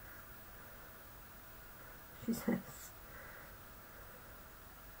 She says.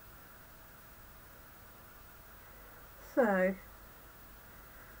 So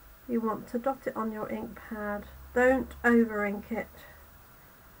you want to dot it on your ink pad. Don't over ink it,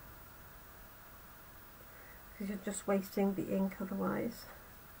 because you're just wasting the ink otherwise.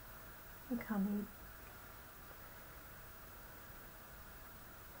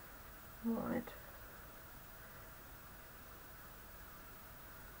 Right.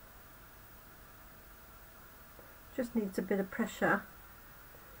 Just needs a bit of pressure.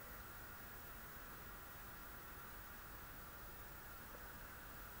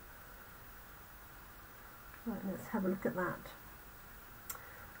 Right, let's have a look at that.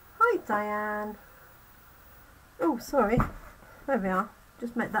 Hi Diane. Oh, sorry. There we are.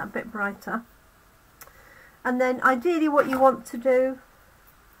 Just make that a bit brighter. And then ideally what you want to do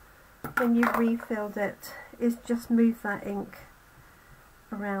when you've refilled it is just move that ink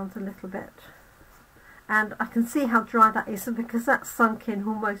around a little bit. And I can see how dry that is because that's sunk in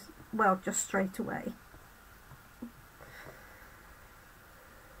almost, well, just straight away.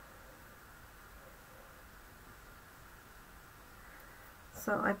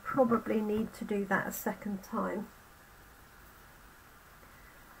 So I probably need to do that a second time.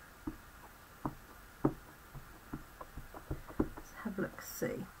 Let's have a look,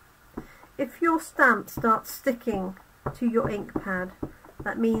 see. If your stamp starts sticking to your ink pad,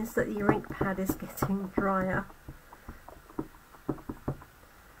 that means that your ink pad is getting drier.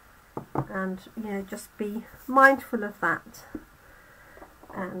 And, you know, just be mindful of that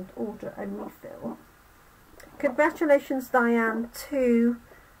and order a refill. Congratulations, Diane, to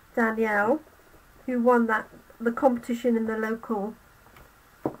Danielle, who won the competition in the local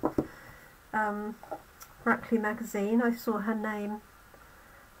Brackley magazine. I saw her name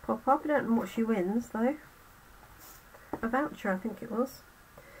pop up. I don't know what she wins though. A voucher, I think it was.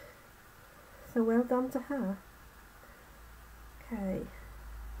 So well done to her. Okay.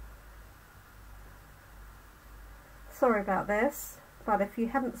 Sorry about this, but if you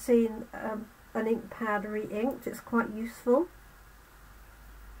haven't seen an ink pad re-inked, it's quite useful.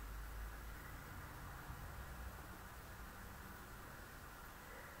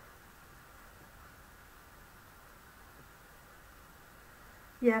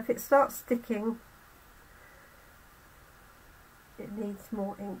 Yeah, if it starts sticking, it needs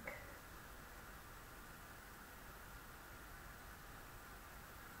more ink.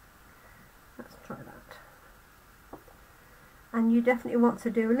 Let's try that. And you definitely want to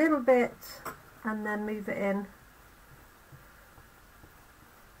do a little bit and then move it in.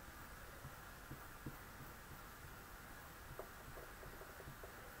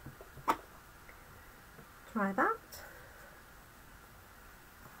 Try that.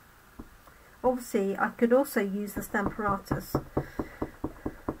 Obviously I could also use the Stamparatus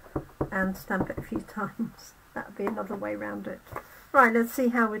and stamp it a few times. That would be another way around it. Right, let's see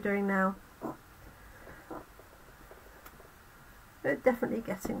how we're doing now. We're definitely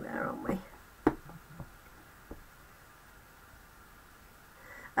getting there, aren't we?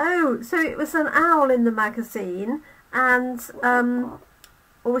 Oh, so it was an owl in the magazine, and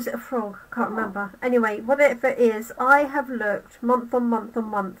or was it a frog? Can't remember. Anyway, whatever it is, I have looked month on month on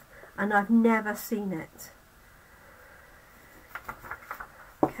month, and I've never seen it.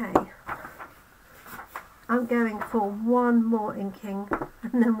 Okay, I'm going for one more inking,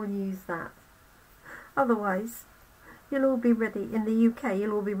 and then we'll use that. Otherwise, you'll all be ready in the UK.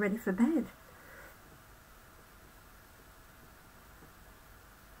 You'll all be ready for bed.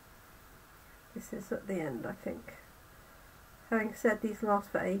 This is at the end, I think. Having said these last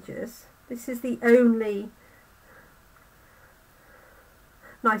for ages, this is the only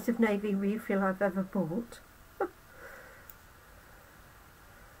Night of Navy refill I've ever bought.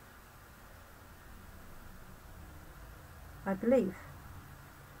 I believe.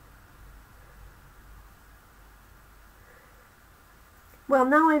 Well,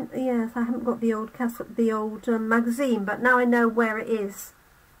 now yes, I haven't got the old magazine, but now I know where it is.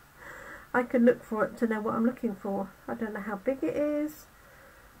 I can look for it to know what I'm looking for. I don't know how big it is.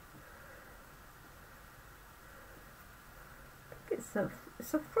 I think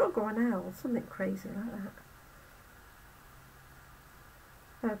it's a frog or an owl, something crazy like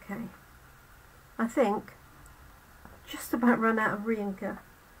that. Okay, I think I've just about run out of re-inker.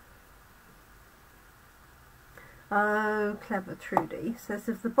 Oh, clever Trudy. Says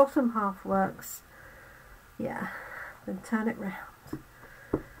if the bottom half works, yeah, then turn it round.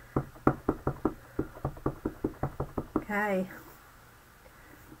 Okay,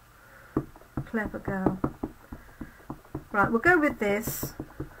 clever girl. Right, we'll go with this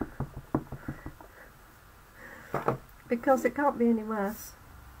because it can't be any worse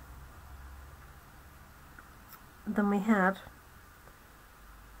than we had.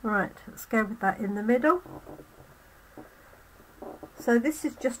 Right, let's go with that in the middle. So this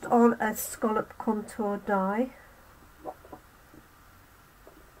is just on a scallop contour die,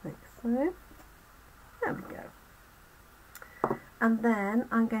 like so. There we go. And then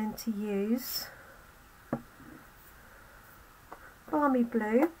I'm going to use Balmy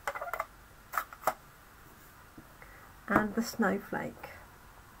Blue and the Snowflake.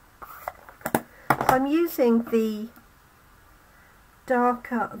 So I'm using the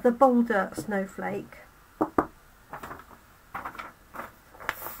bolder Snowflake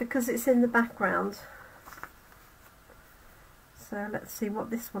because it's in the background. So let's see what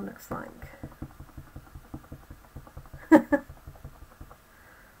this one looks like.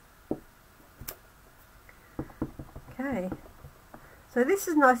 Okay, so this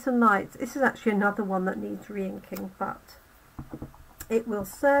is nice and light. This is actually another one that needs re-inking, but it will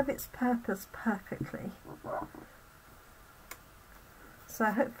serve its purpose perfectly. So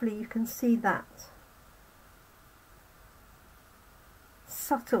hopefully you can see that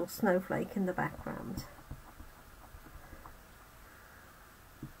subtle snowflake in the background.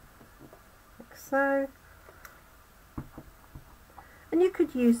 Like so. And you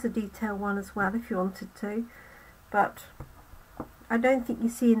could use the detail one as well if you wanted to, but I don't think you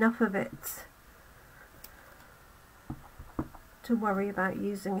see enough of it to worry about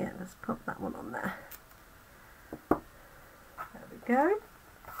using it. Let's pop that one on there. There we go.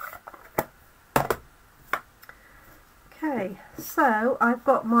 Okay, so I've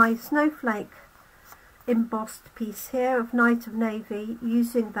got my snowflake embossed piece here of Night of Navy,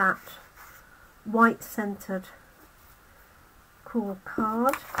 using that white centered cool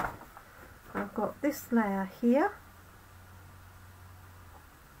card. I've got this layer here,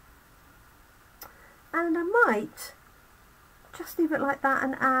 and I might just leave it like that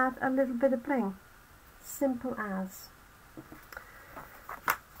and add a little bit of bling, simple as.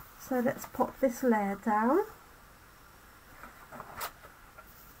 So let's pop this layer down.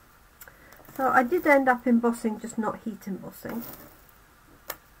 So I did end up embossing, just not heat embossing.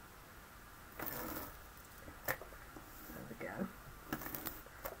 There we go.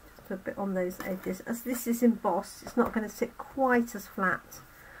 Just a bit on those edges. As this is embossed, it's not going to sit quite as flat.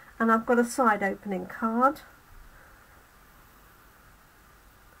 And I've got a side opening card.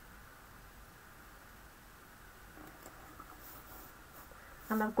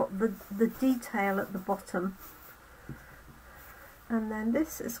 And I've got the detail at the bottom. And then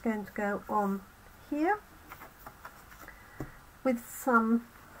this is going to go on here with some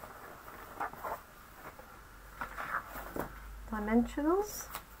dimensionals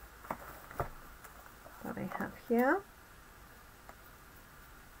that I have here.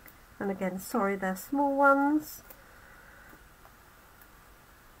 And again, sorry, they're small ones.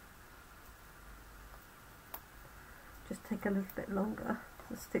 Just take a little bit longer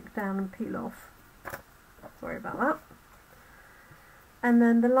to stick down and peel off. Sorry about that. And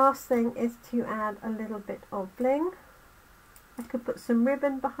then the last thing is to add a little bit of bling. I could put some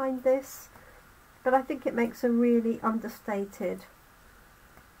ribbon behind this, but I think it makes a really understated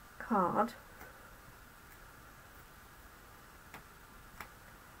card.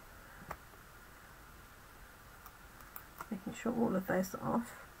 Making sure all of those are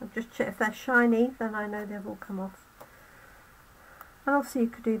off. I've just checked if they're shiny, then I know they've all come off. And also you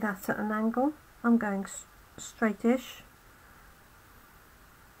could do that at an angle. I'm going straightish.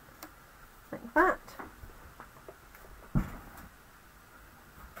 Like that.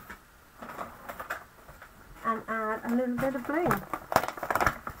 And add a little bit of bling.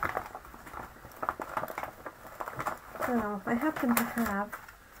 So I happen to have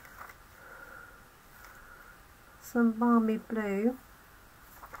some Balmy Blue,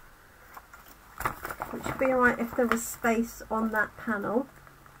 which would be alright if there was space on that panel,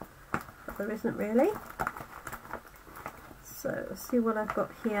 but there isn't really. So let's see what I've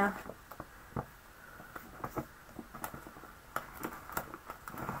got here.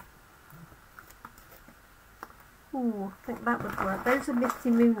 Ooh, I think that would work. Those are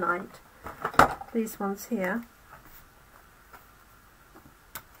Misty Moonlight, these ones here.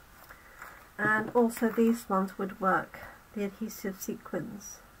 And also these ones would work, the adhesive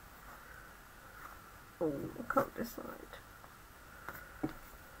sequins. Oh, I can't decide.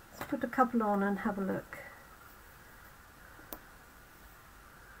 Let's put a couple on and have a look.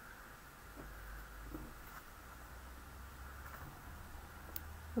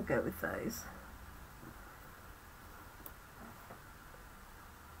 We'll go with those.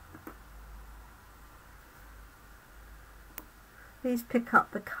 These pick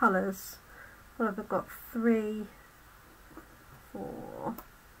up the colours. What have I got? 3, 4,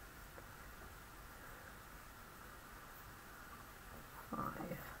 5.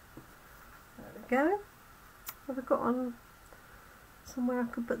 There we go. Have I got on somewhere I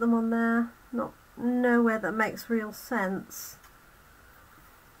could put them on there? Not nowhere that makes real sense.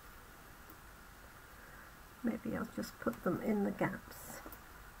 Maybe I'll just put them in the gaps.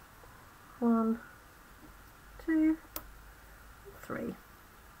 1, 2, 3.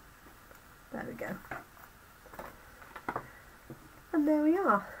 There we go. And there we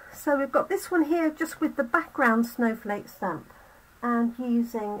are. So we've got this one here just with the background snowflake stamp and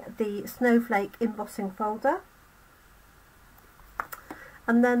using the Snowflake embossing folder.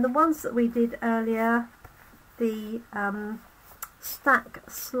 And then the ones that we did earlier, the stack,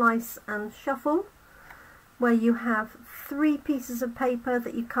 slice and shuffle, where you have 3 pieces of paper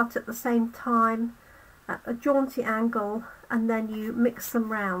that you cut at the same time at a jaunty angle, and then you mix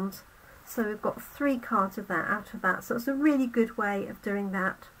them round. So we've got 3 cards of that out of that. So it's a really good way of doing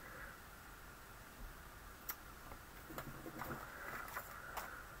that.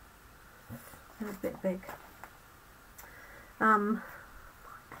 They're a bit big.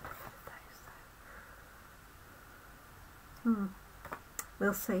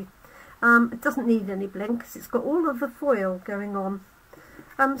 We'll see. It doesn't need any blink because it's got all of the foil going on.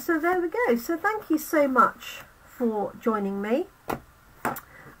 So there we go. So thank you so much for joining me.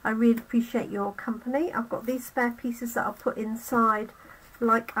 I really appreciate your company. I've got these spare pieces that I'll put inside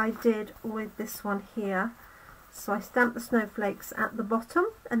like I did with this one here. So I stamp the snowflakes at the bottom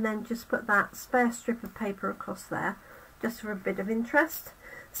and then just put that spare strip of paper across there just for a bit of interest.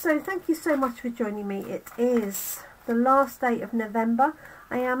 So thank you so much for joining me. It is the last day of November.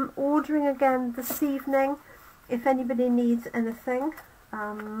 I am ordering again this evening if anybody needs anything.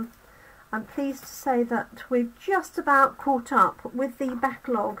 I'm pleased to say that we've just about caught up with the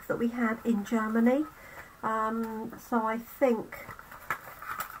backlog that we had in Germany. So I think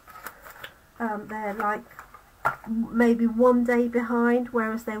they're like maybe 1 day behind,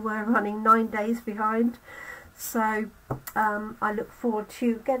 whereas they were running 9 days behind. So I look forward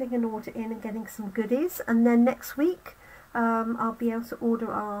to getting an order in and getting some goodies, and then next week I'll be able to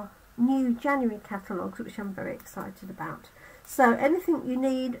order our new January catalogues, which I'm very excited about. So anything you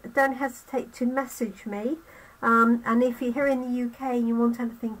need, don't hesitate to message me, and if you're here in the UK and you want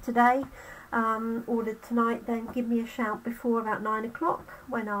anything today, ordered tonight, then give me a shout before about 9 o'clock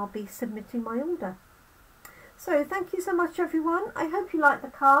when I'll be submitting my order. So thank you so much everyone. I hope you like the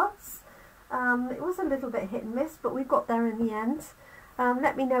cards. It was a little bit hit and miss, but we got there in the end.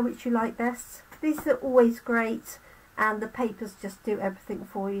 Let me know which you like best. These are always great, and the papers just do everything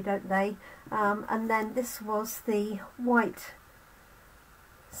for you, don't they? And then this was the white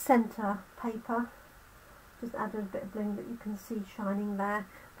centre paper. Just added a bit of bling that you can see shining there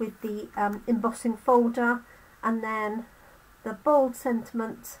with the embossing folder, and then the bold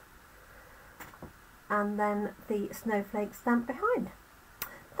sentiment, and then the snowflake stamp behind.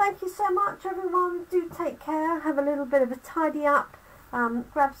 Thank you so much everyone. Do take care. Have a little bit of a tidy up.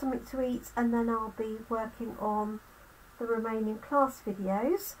 Grab something to eat, and then I'll be working on the remaining class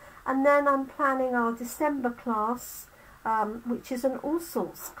videos. And then I'm planning our December class, which is an all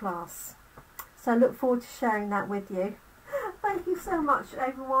sorts class. So I look forward to sharing that with you. Thank you so much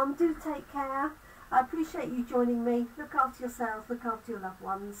everyone. Do take care. I appreciate you joining me. Look after yourselves, look after your loved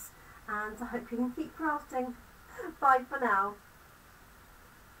ones, and I hope you can keep crafting. Bye for now.